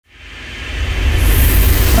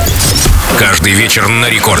Каждый вечер на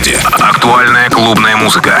рекорде. Актуальная клубная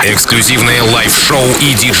музыка. Эксклюзивные лайв-шоу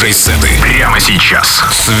и диджей-сеты. Прямо сейчас.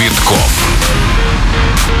 Цветкоff.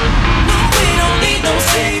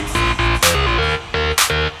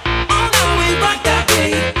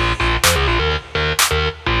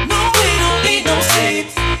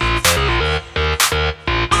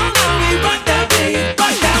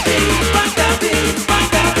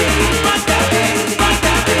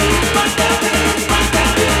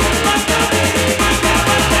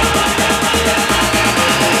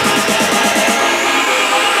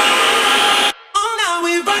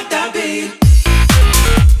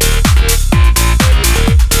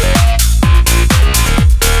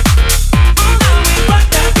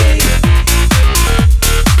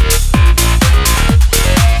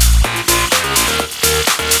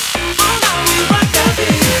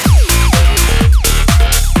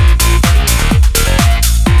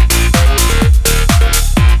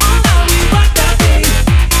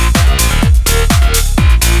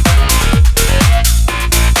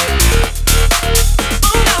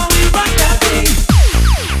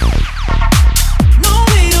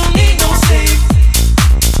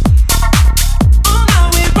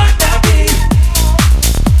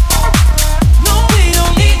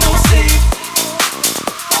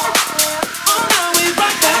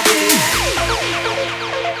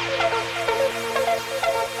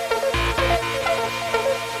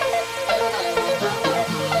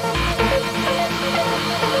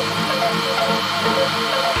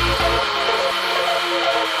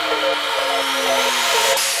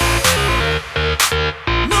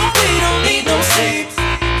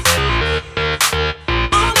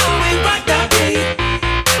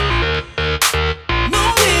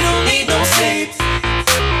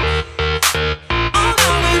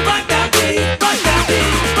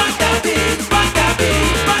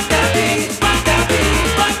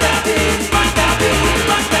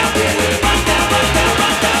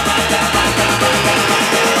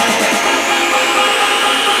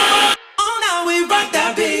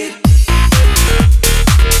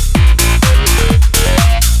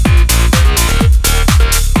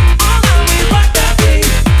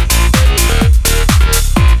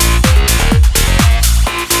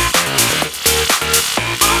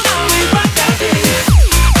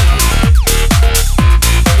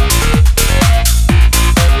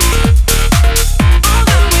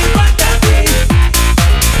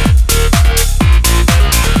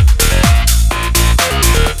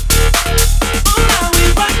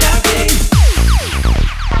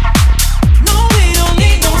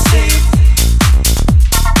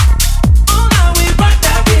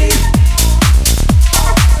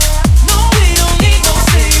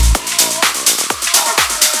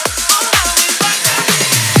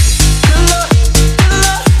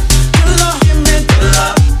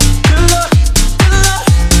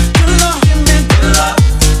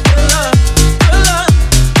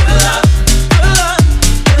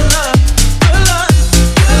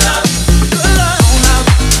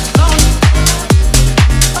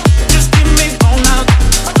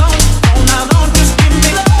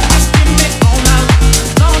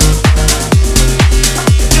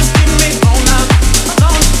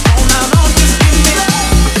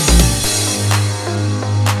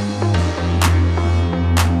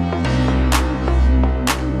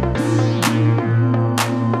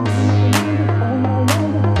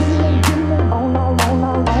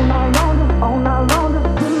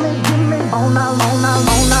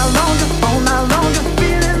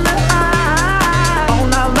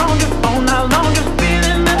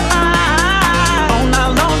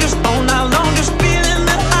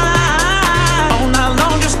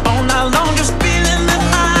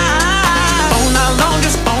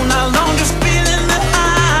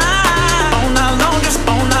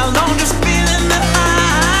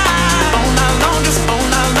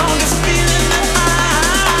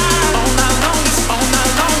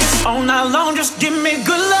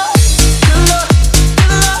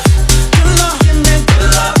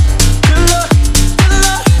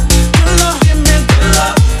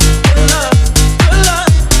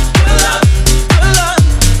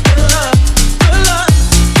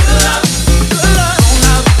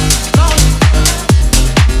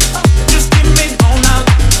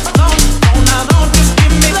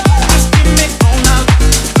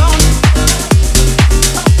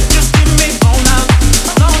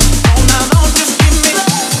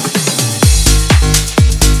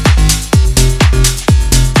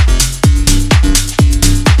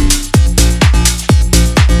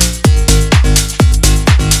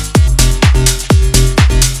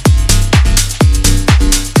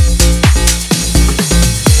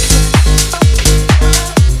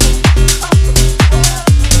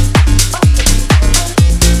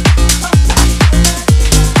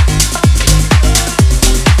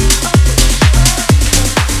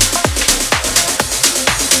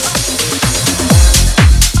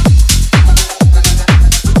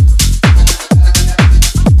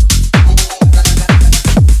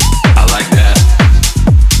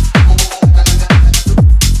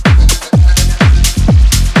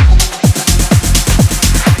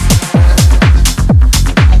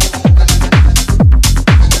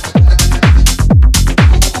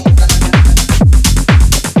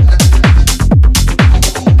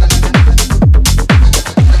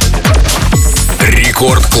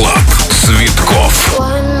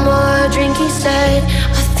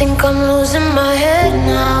 I'm losing my head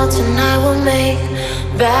now. Tonight we'll make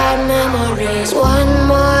bad memories. One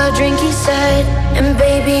more drink, he said, and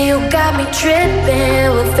baby, you got me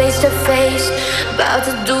tripping. We're face to face, about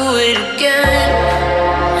to do it again.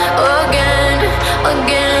 Again,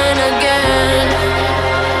 again, again.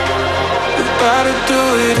 We're about to do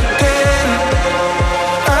it again.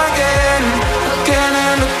 Again, again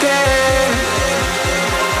and again.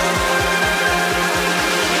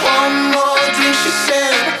 One more drink, she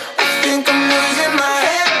said, I think I'm losing my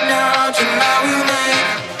head now. Tonight we make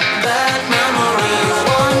bad memories.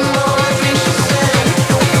 One more drink, she said,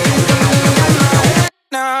 I think I'm losing my head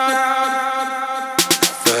now.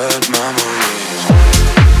 Bad memories.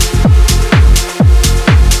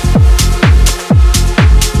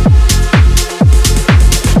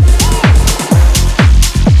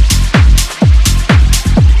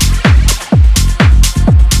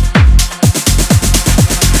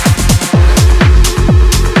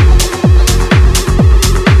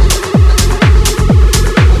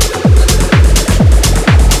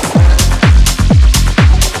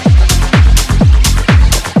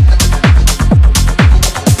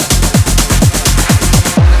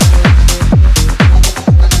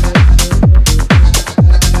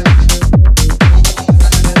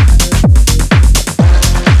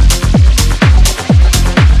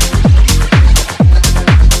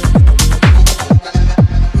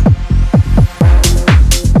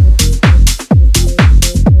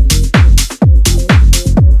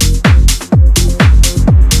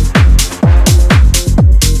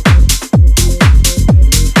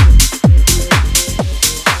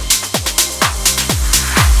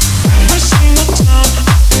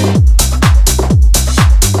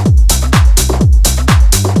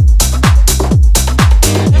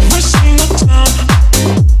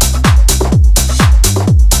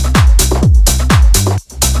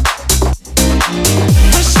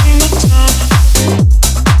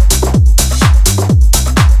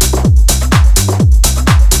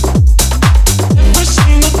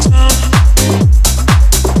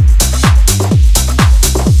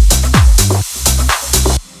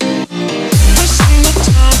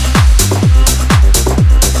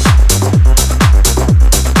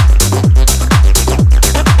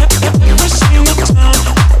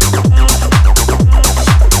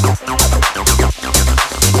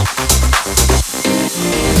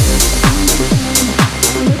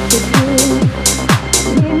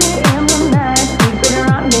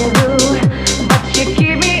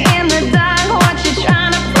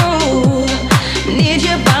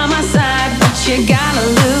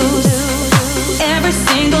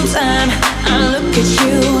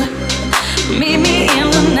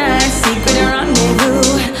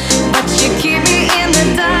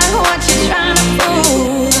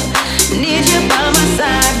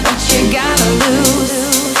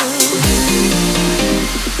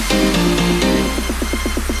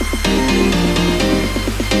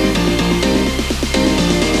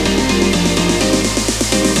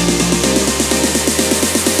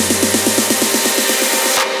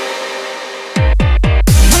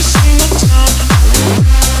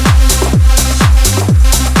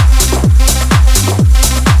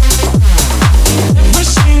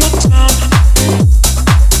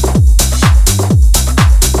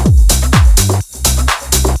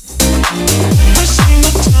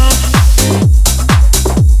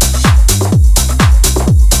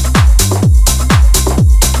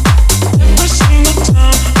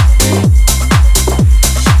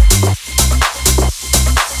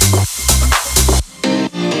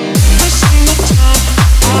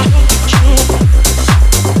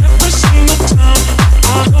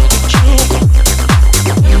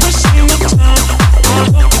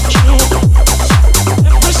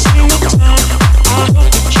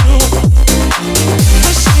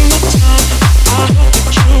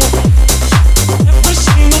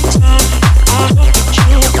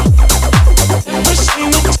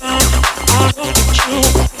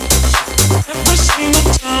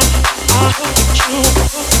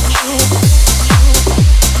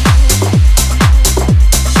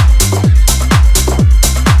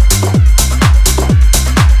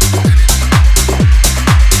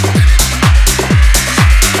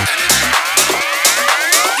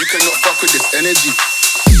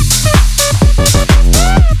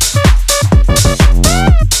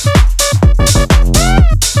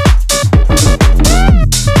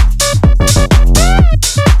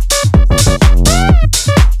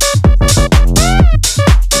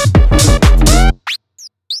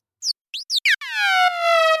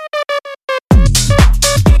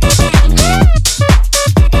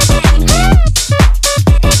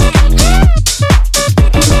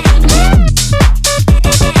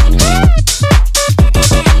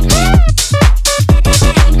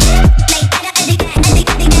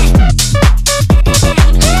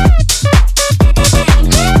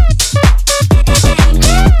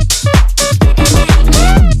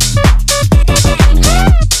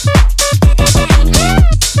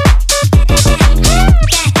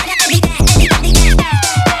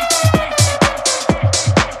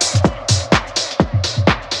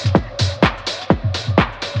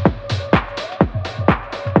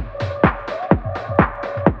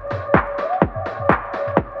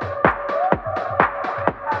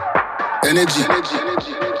 energy, energy,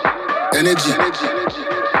 energy,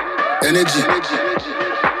 energy, energy,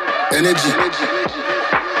 energy,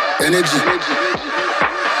 energy,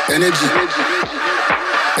 energy, energy,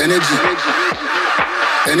 energy,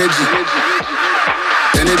 energy, energy,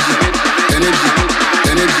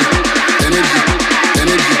 energy, energy,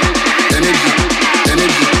 energy, energy, energy,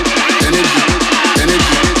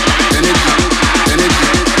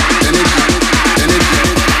 energy,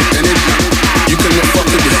 energy. You cannot fuck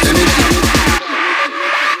with this energy.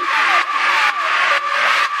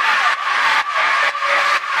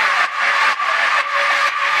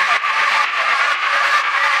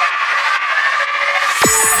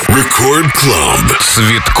 Record Club.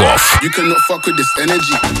 Цветкоff. You cannot fuck with this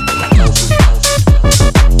energy.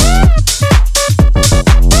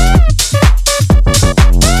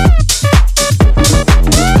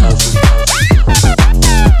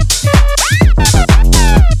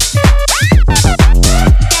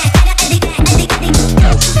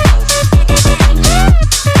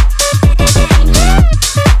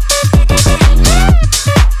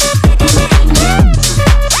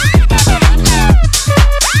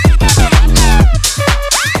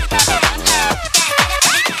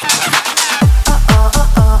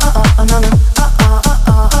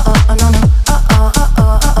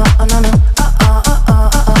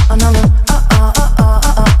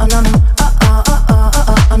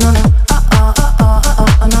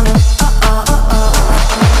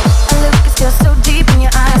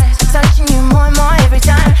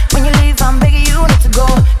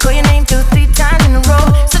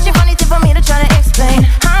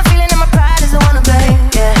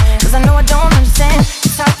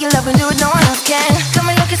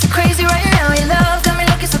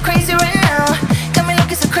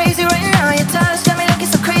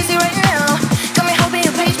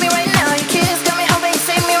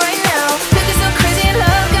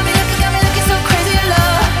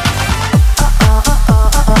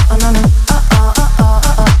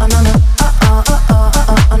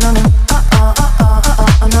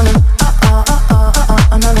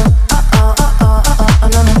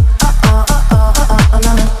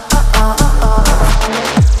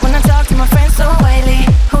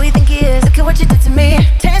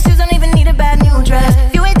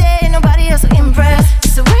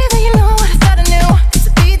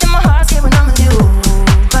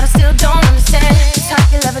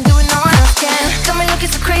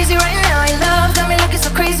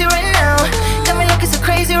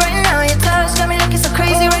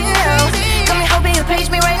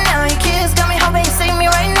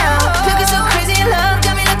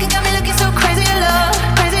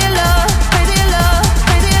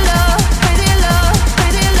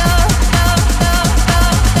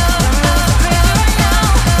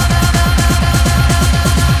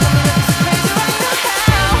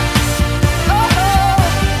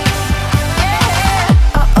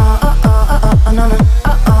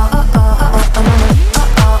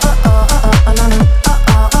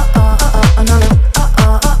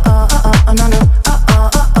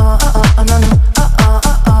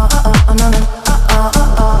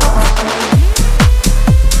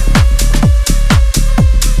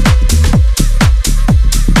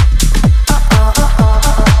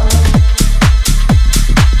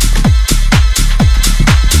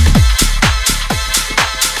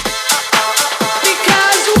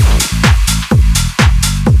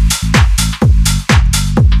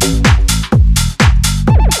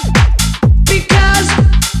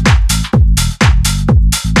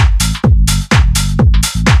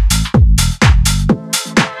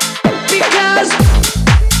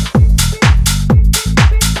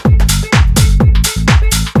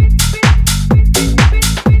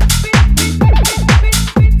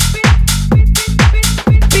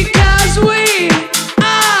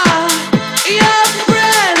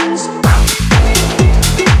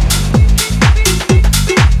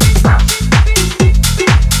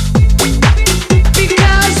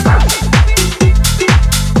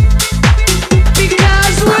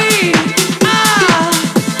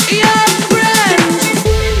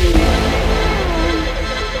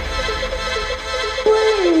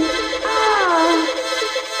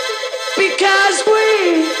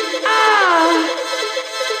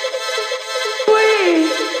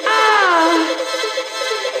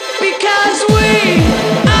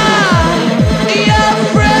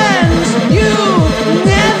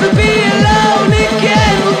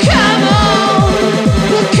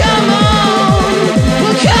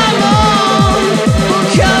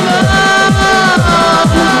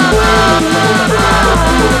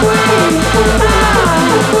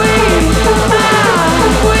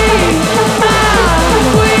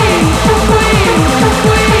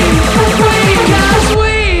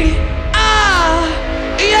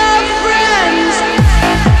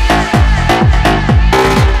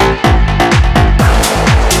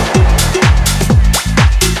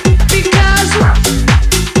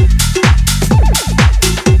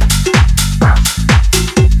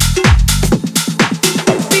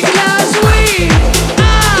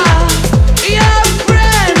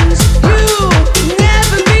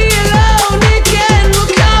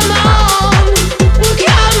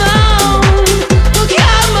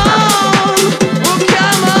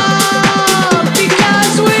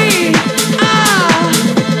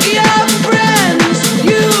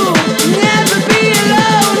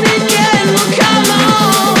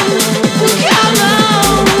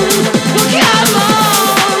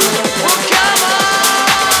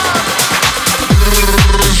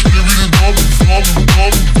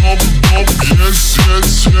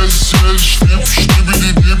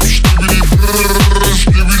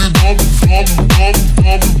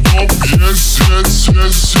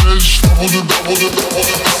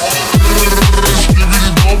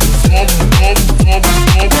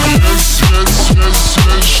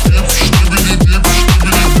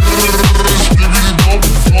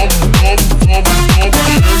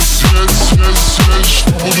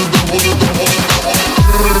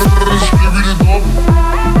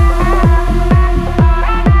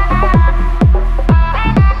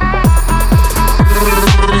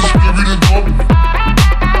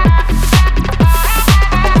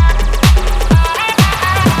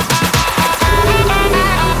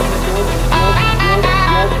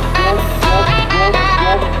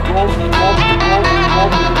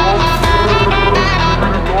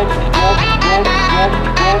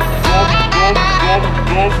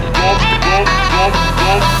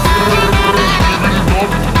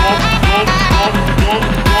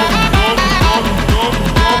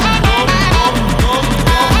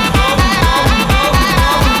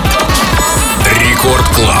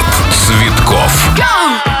 Клаб Цветкоff.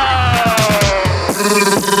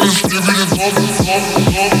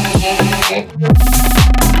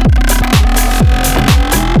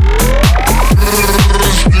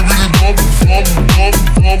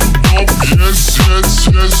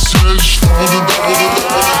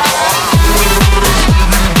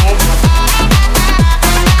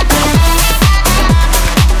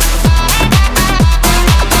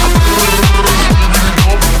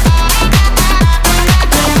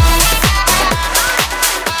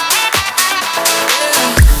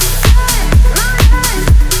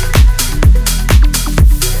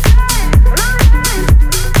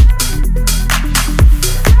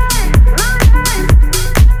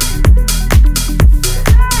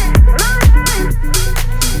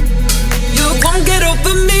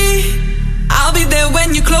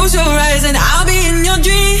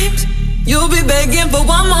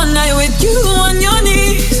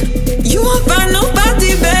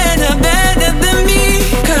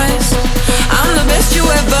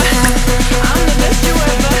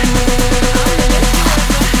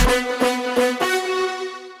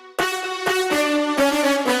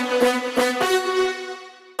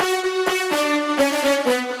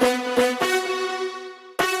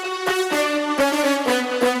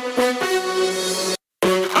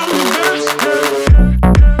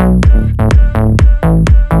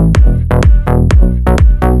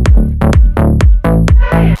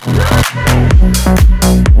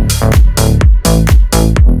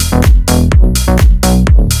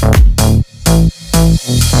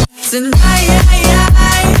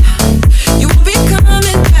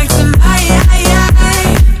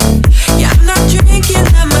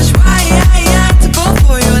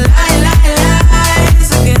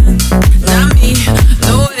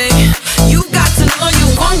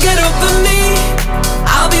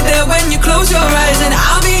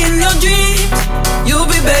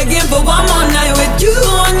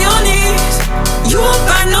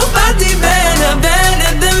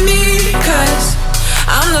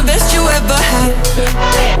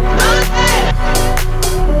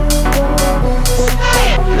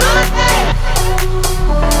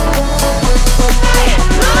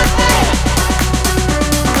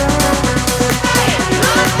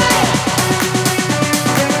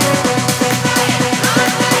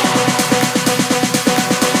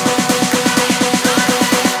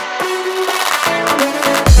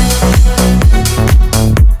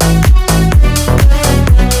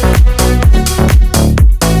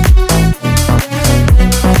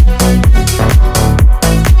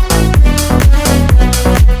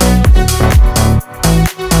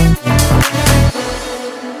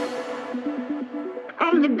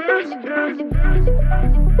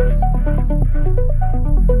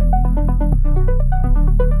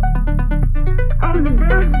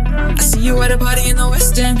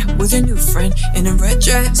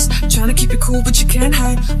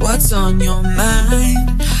 What's on your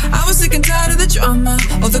mind? I was sick and tired of the drama,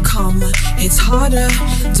 or the karma. It's harder.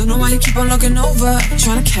 Don't know why you keep on looking over,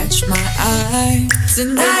 trying to catch my eye.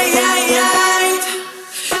 Tonight,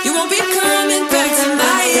 you won't be coming back to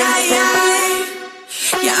my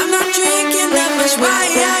yeah, I'm not drinking that much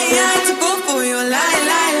wine to go for your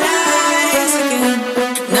lies again.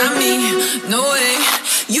 Not me, no way.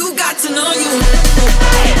 You got to know you.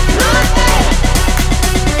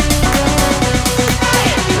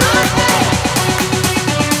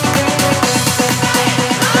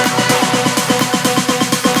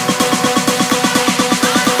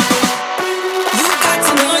 You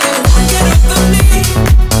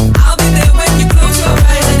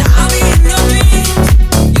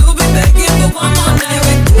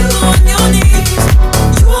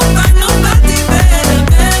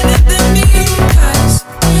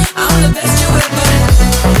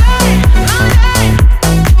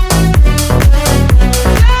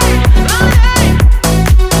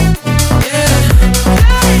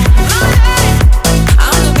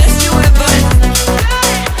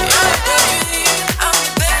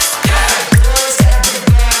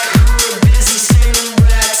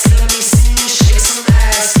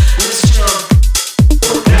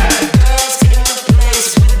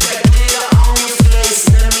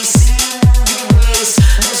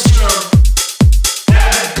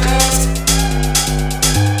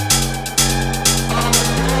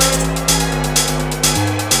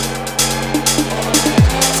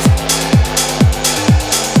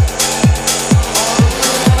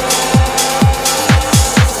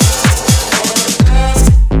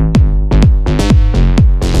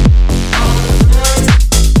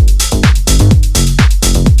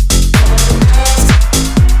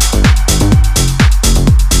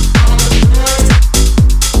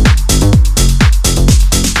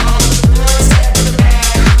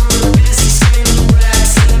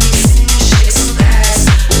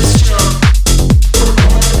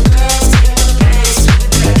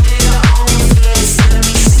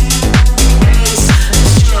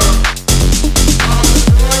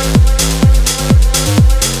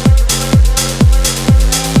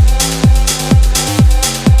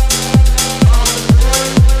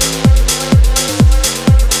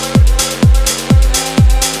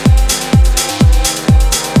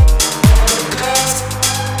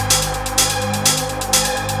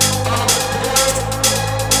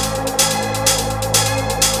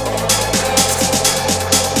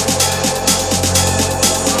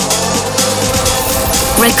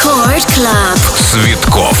Record Club.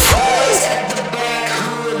 Цветкоff.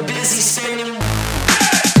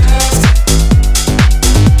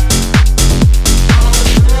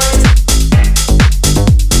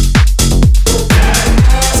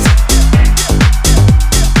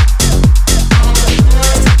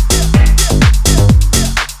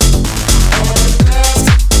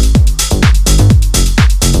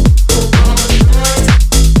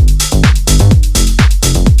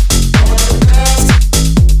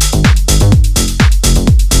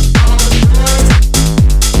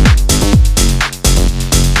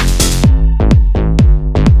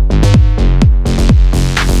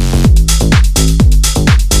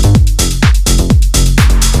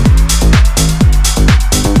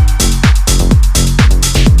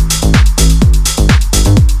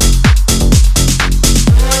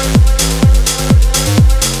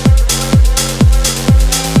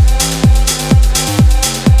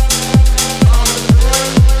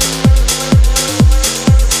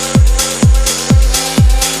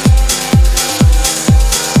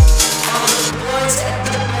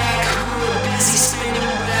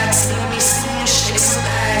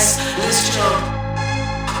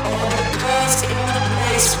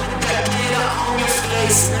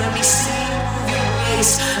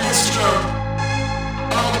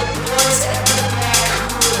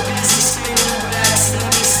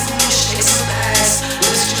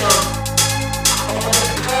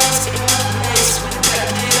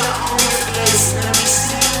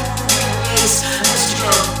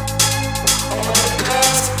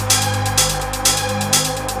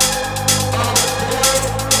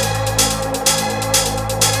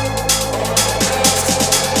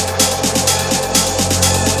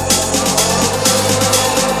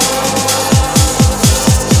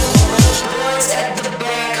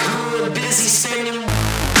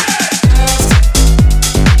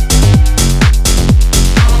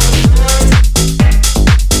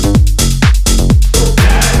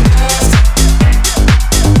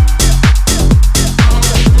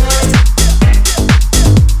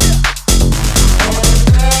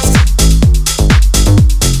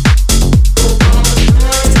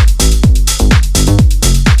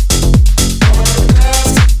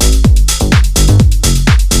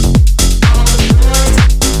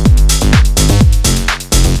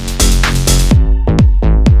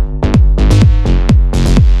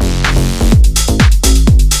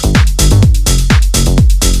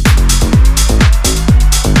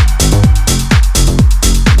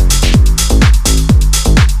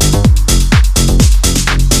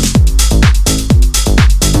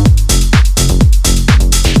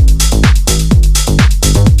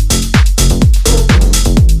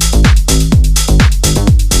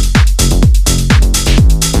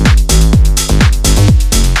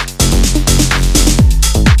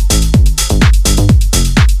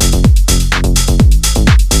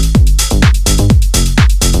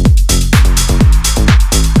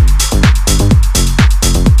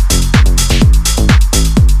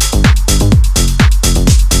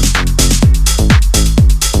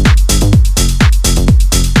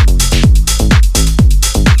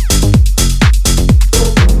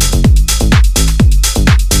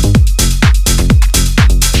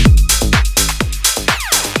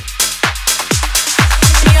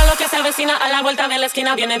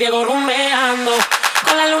 Viene Diego rumbeando,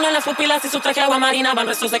 con la luna en las pupilas y su traje agua marina van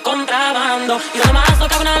restos de contrabando. Y donde más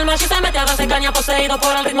toca un alma y se mete a darse caña poseído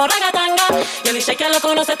por el ritmo ragatanga. Y el DJ que lo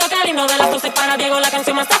conoce toca el himno de las 12 para Diego la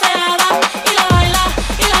canción más tapeada. Y la baila,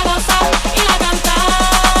 y la goza, y la canta.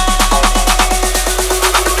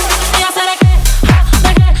 Y Asereje,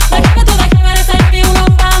 deje que tú dejes ver ese baby. Uno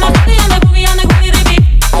va más que ande boogie, repeat.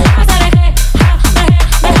 Asereje,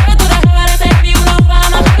 deje que tú dejes ver ese baby. Uno va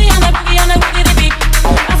más que ande boogie, repeat.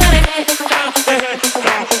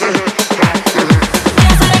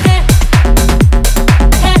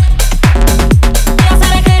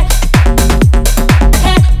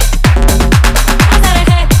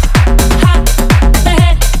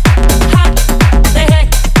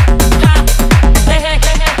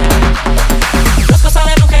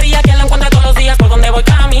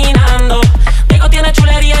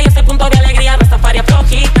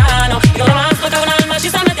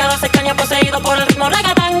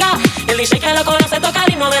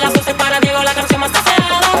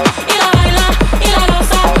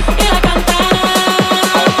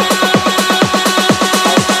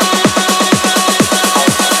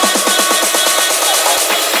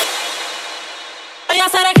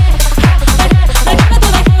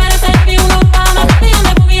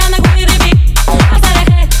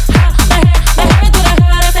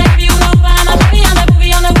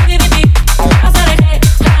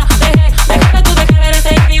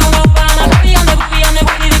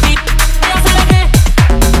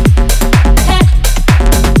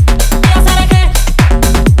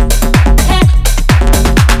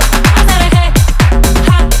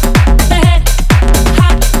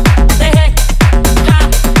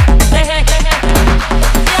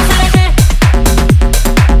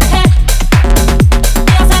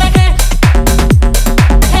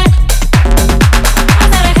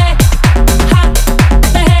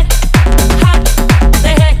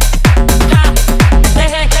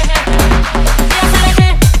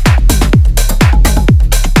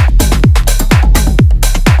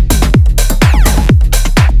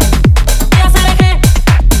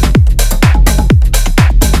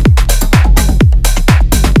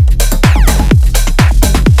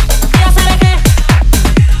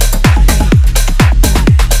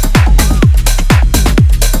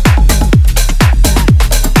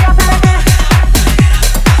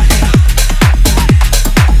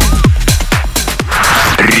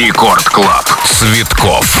 Рекорд Клаб.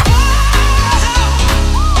 Цветкоff.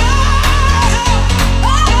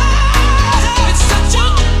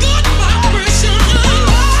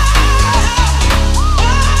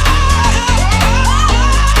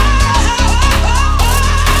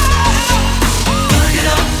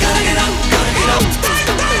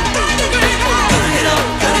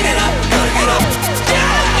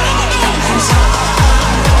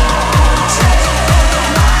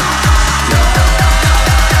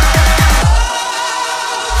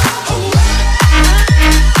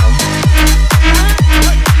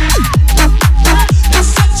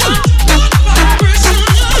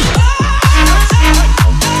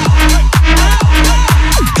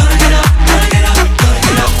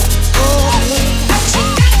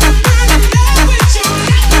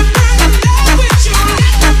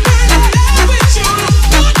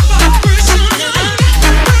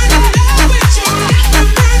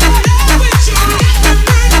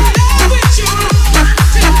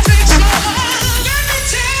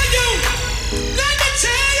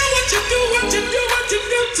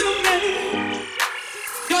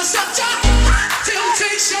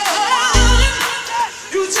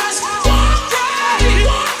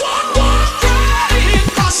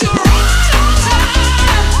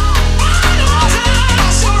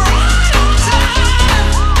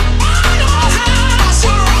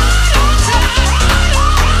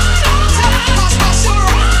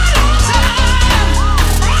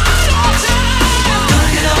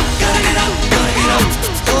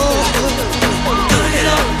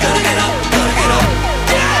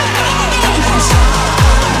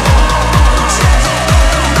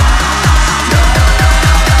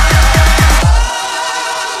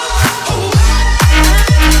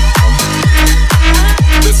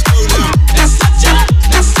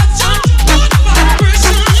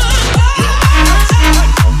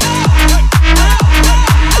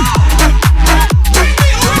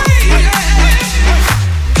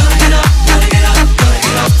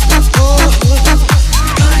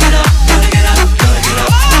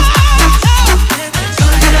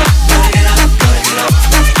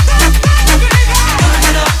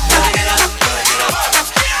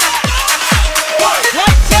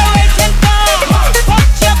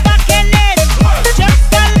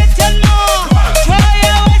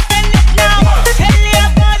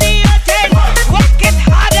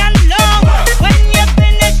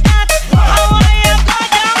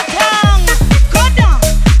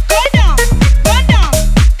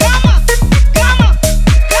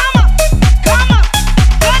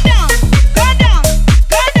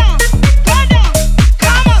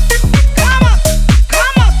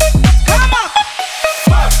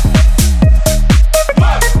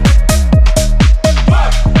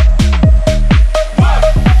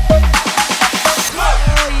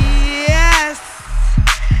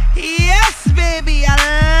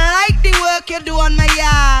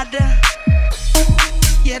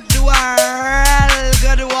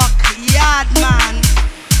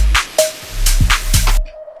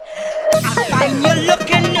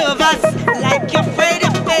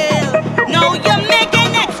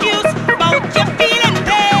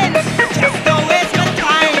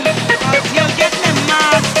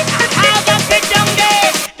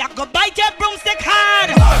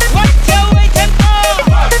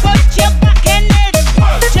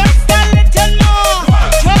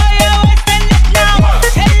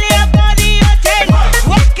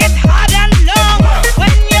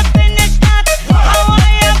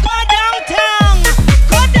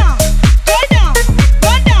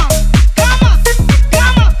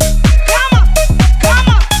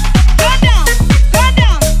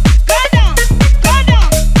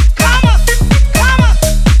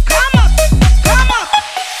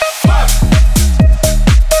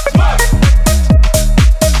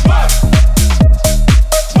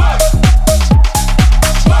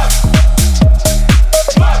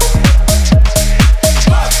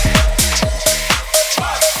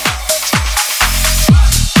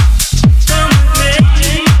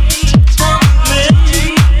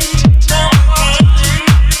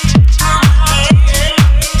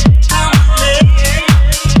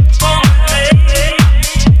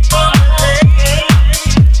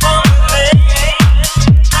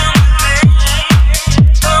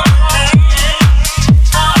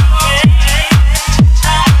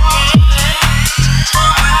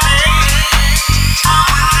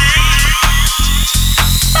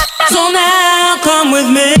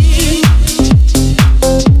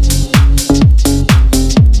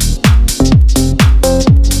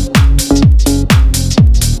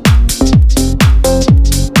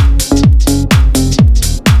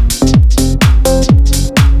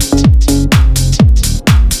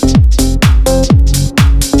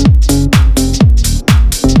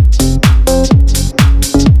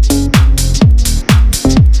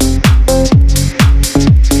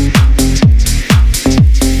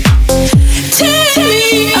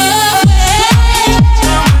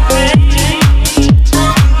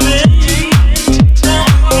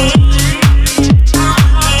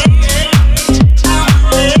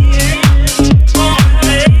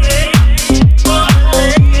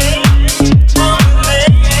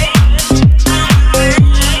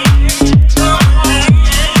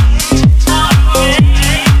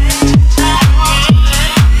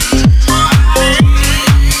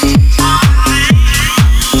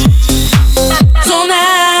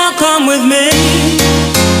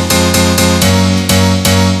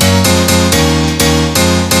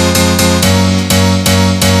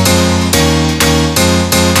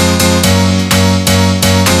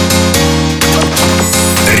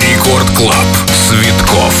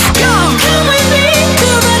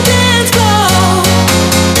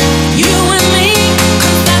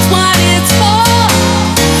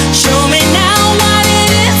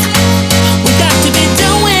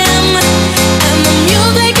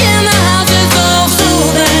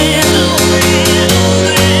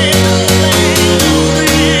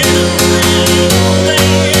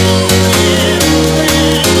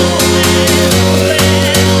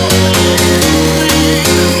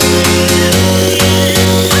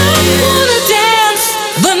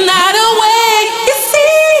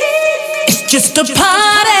 It's the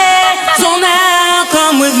party, so now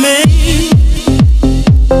come with me.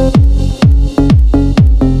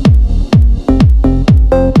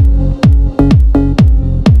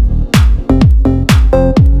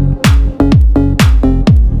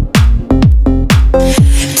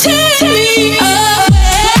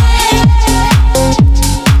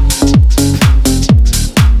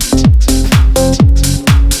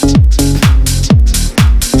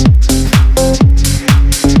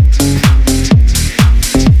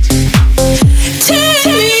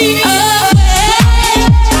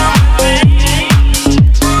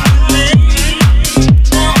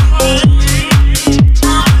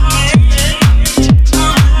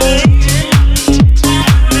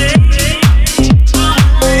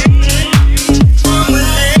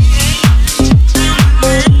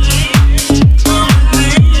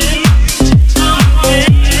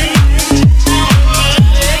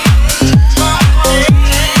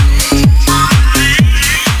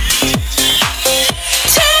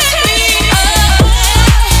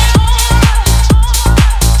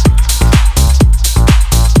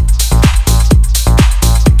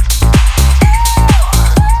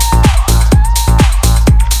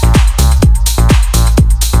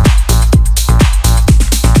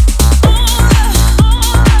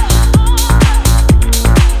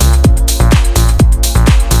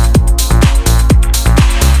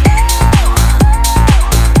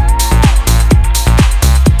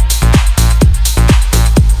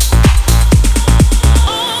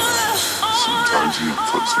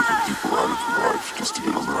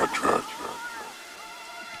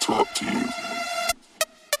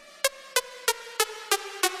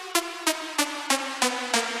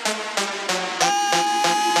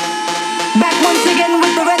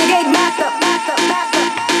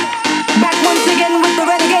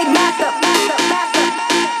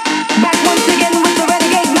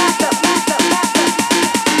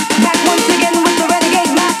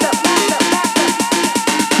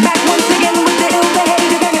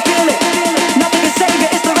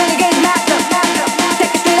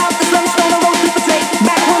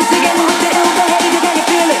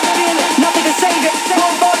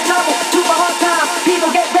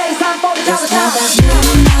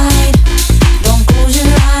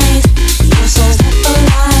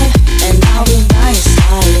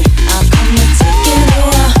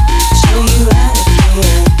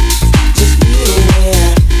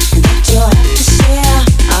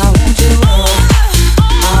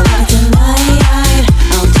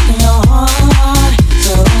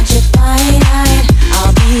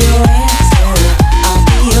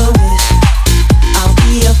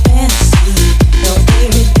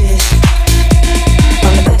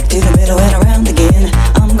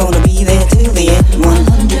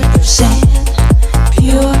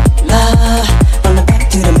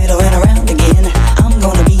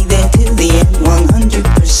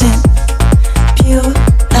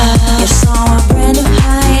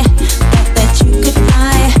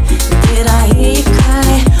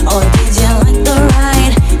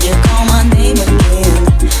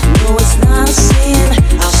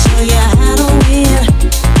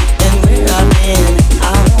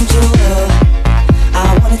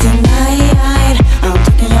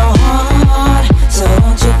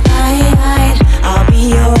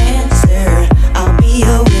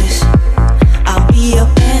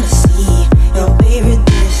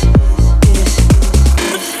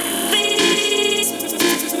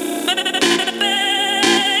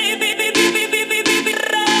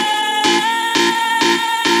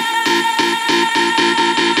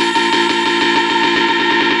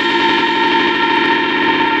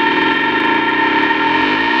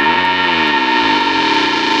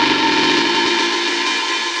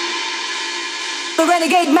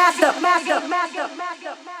 Renegade Master.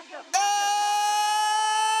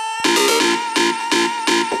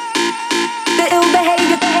 The ill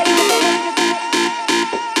behavior.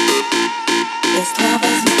 It's 12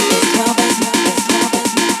 as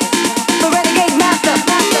the Renegade Master.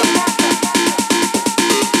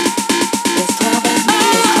 It's 12 as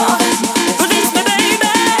release me, baby.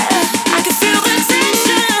 I can feel the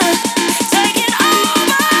tension taking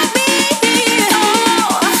over me. Oh,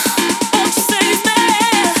 won't you save me?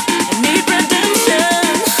 I need redemption.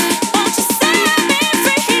 Won't you set me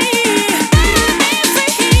free? Set me free. Set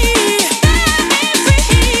me free.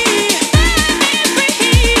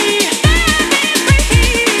 Set me free.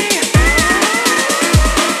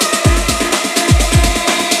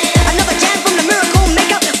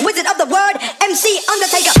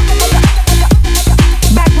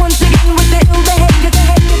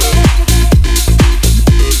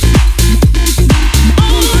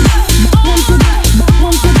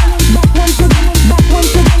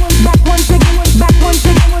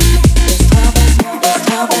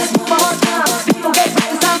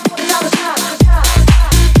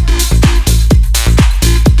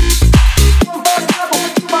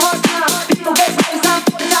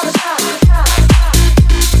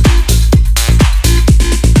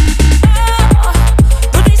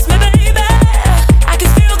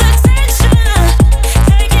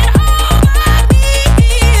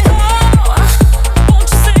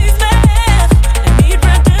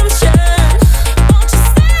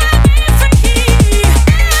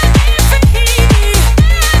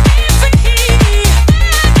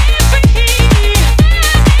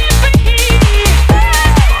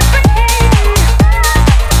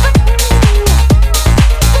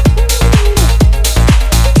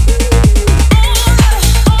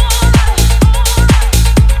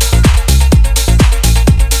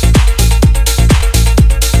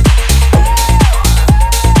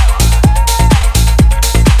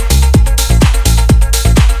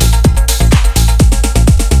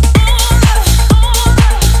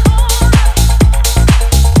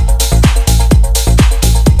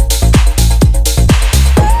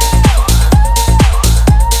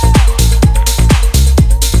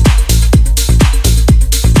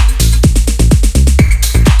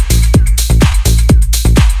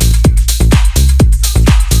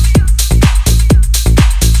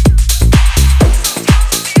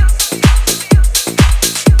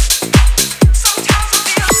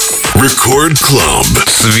 Record Club.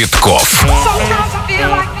 Цветкоff. Sometimes I feel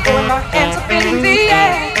like throwing my hands up in the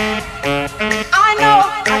air. I know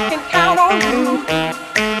I can count on you.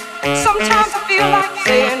 Sometimes I feel like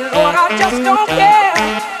saying, Lord, I just don't care.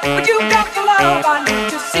 But you got the love I need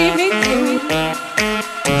to see me through.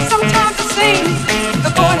 Sometimes it seems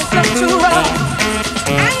the going is just too rough,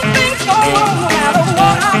 and things go wrong no matter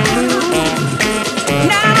what I do.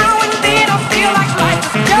 Now and then I feel like life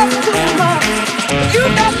is just too much. But you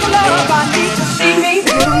got the love I need to see me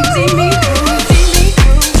through, see me through.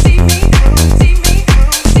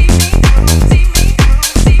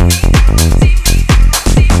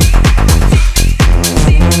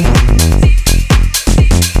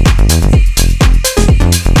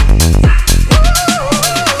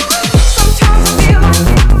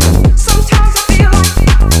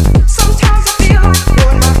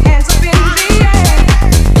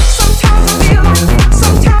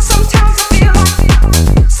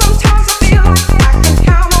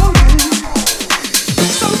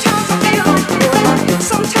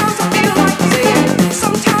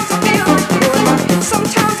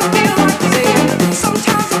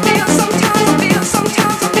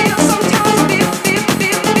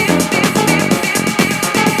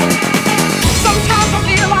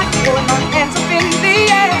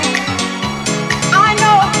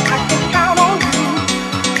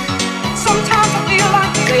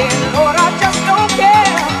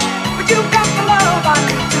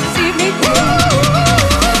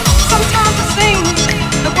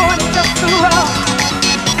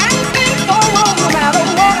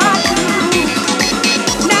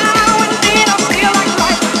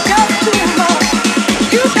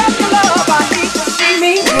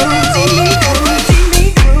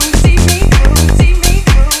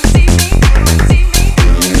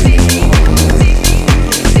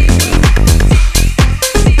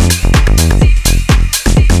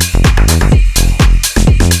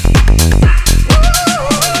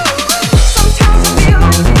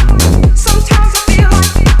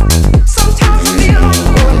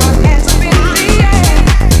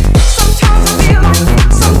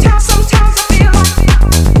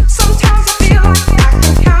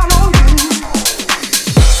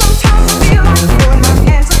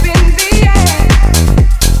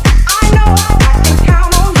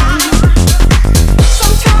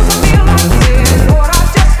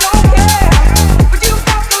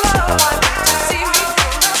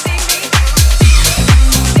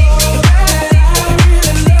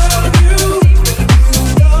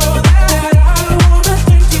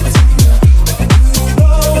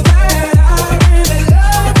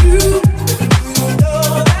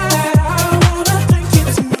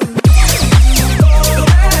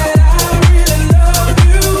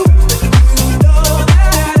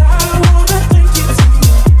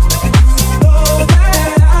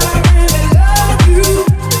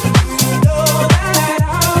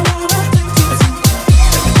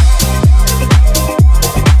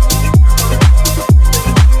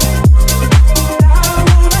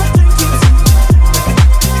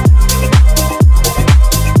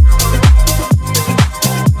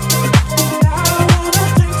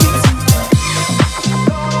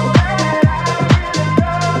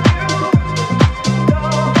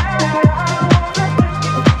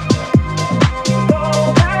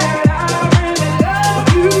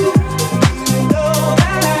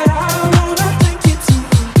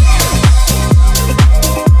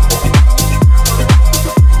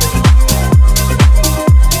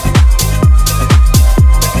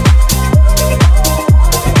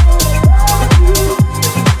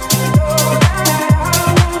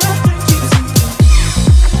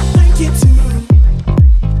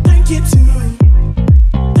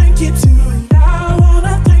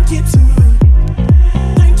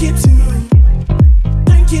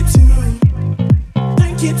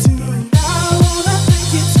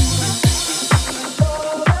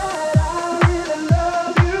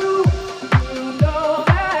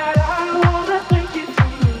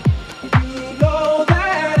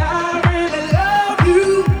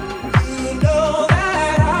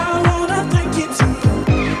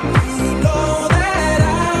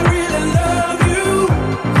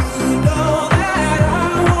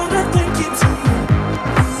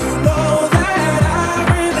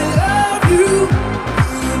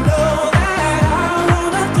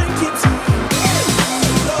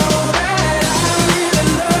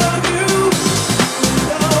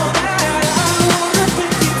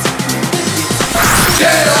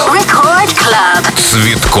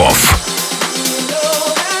 Цветкоff.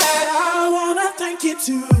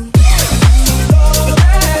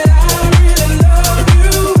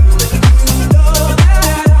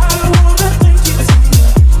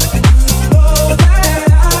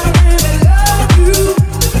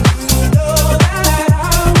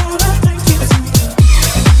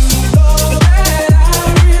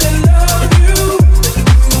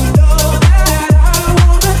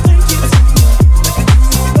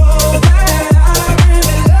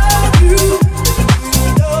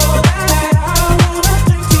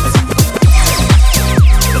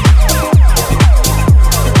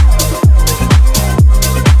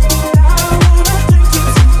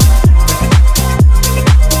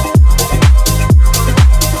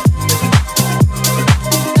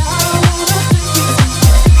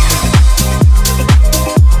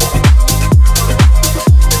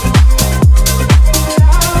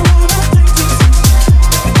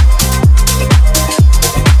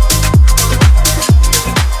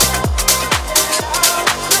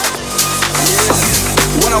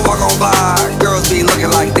 on by. Girls be looking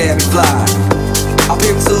like Debbie Fly. I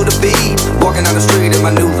pimp to the beat, walking down the street in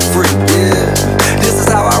my new freak, yeah. This is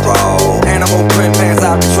how I roll, animal print pants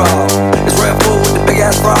out control. It's Red Bull with the big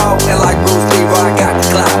ass bra, and like Bruce Lee, I got the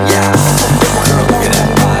clout, yeah. Girl, look at that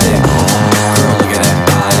body. Girl, look at that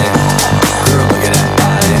body. Girl, look at that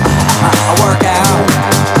body. I work out.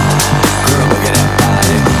 Girl, look at that body.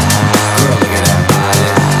 Girl, look at that body. Girl, look at that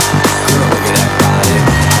body.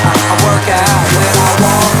 I work out when I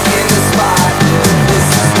walk in the spot. This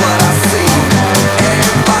is what I see.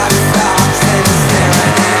 Everybody stops and is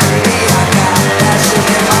staring at me. I got passion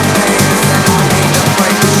in my pants and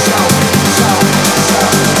I ain't afraid to show.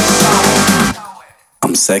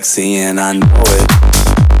 I'm sexy and I know it.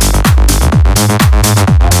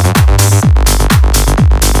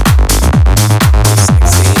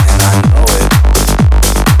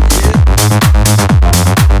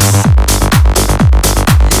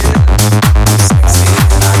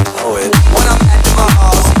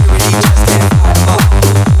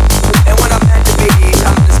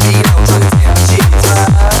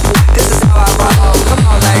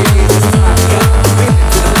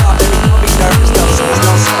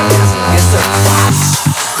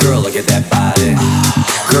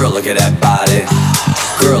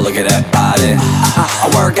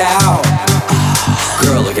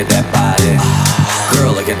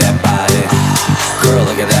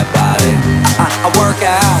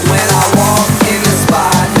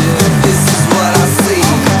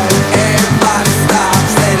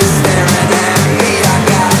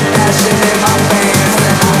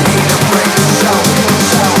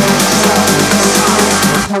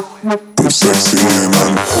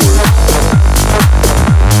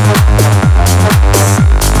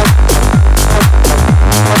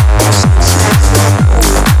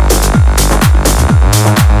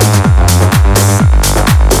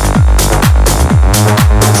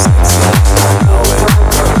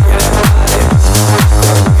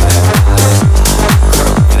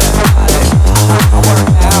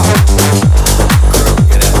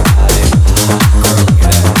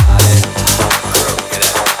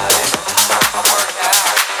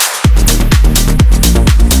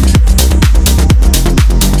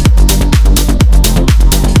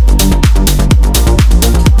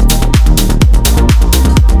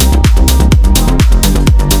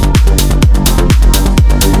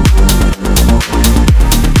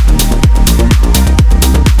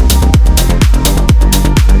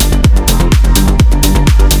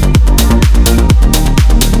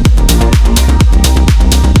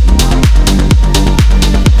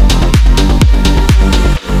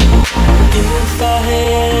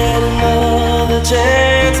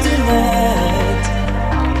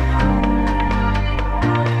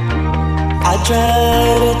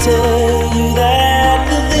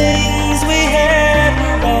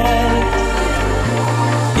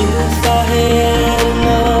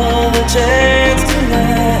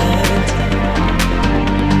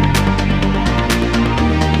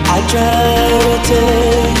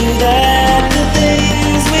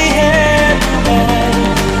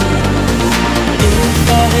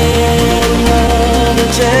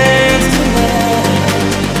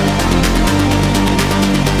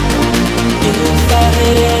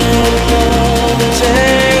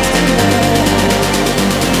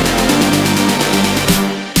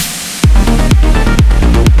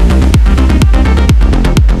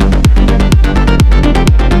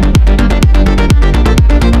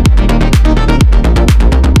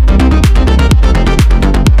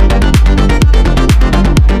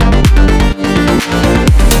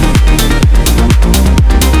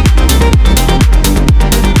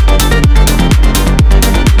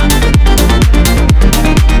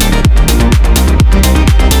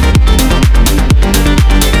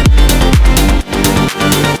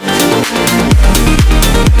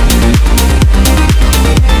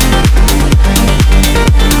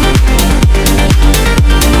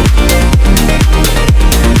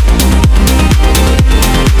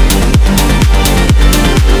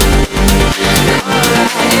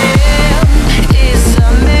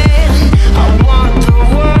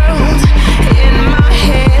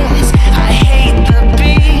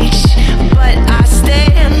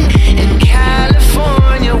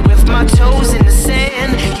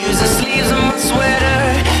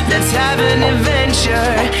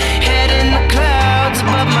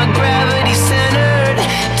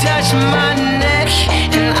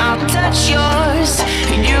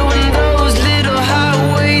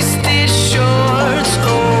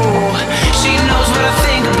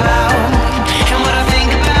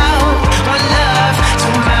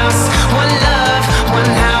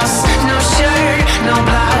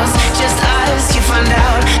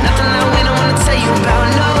 Nothing you about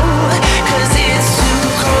no, 'cause it's too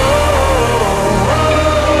cold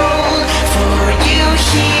for you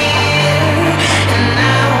here and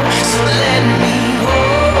now. So let me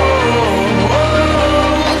hold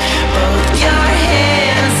both your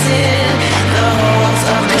hands in the holds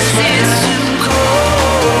of my sweater. It's too cold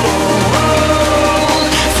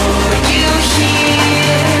for you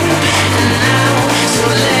here and now. So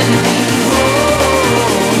let me hold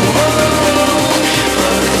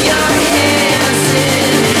both your hands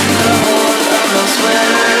in the holds of my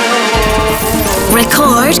sweater.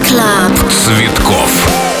 Record Club. Цветкоff.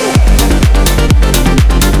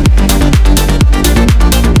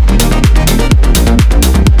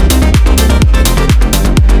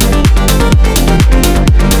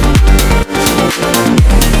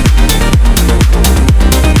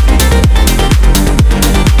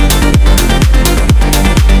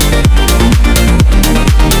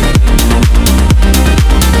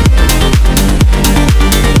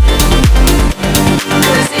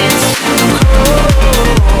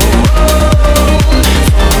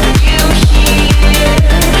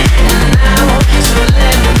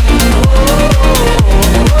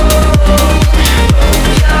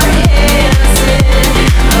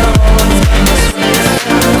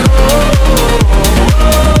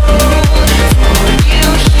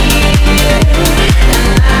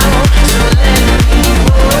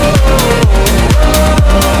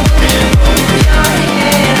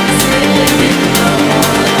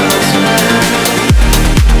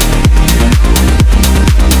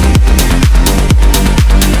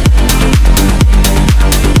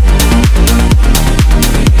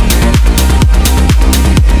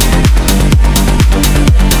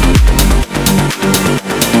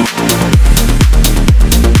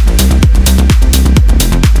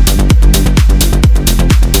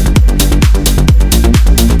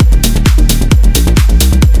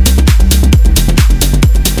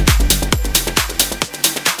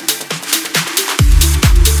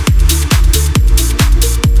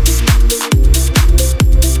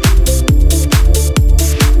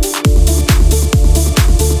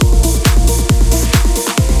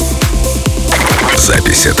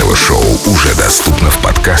 Запись этого шоу уже доступна в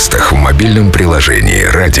подкастах в мобильном приложении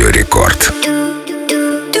 «Радио Рекорд».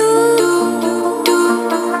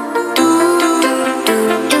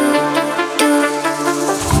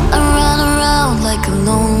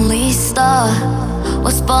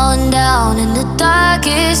 Falling down in the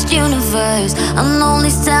darkest universe. I'm only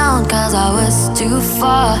sound 'cause I was too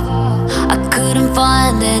far. I couldn't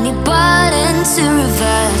find any button to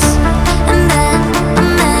reverse. And then I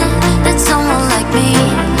met that someone like me.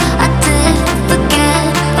 I did forget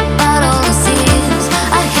about all the sins.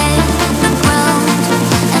 I hit the ground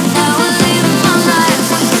and now we're living my life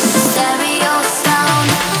with stereo sound.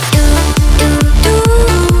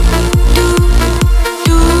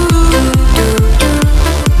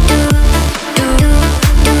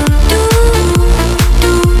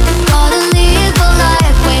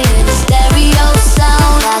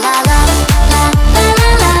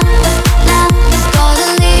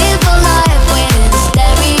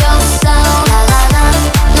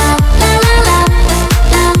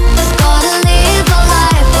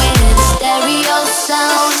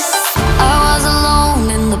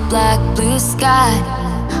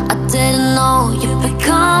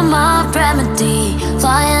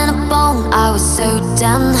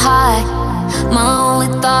 Damn high. My only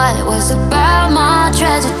thought was about my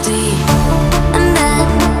tragedy.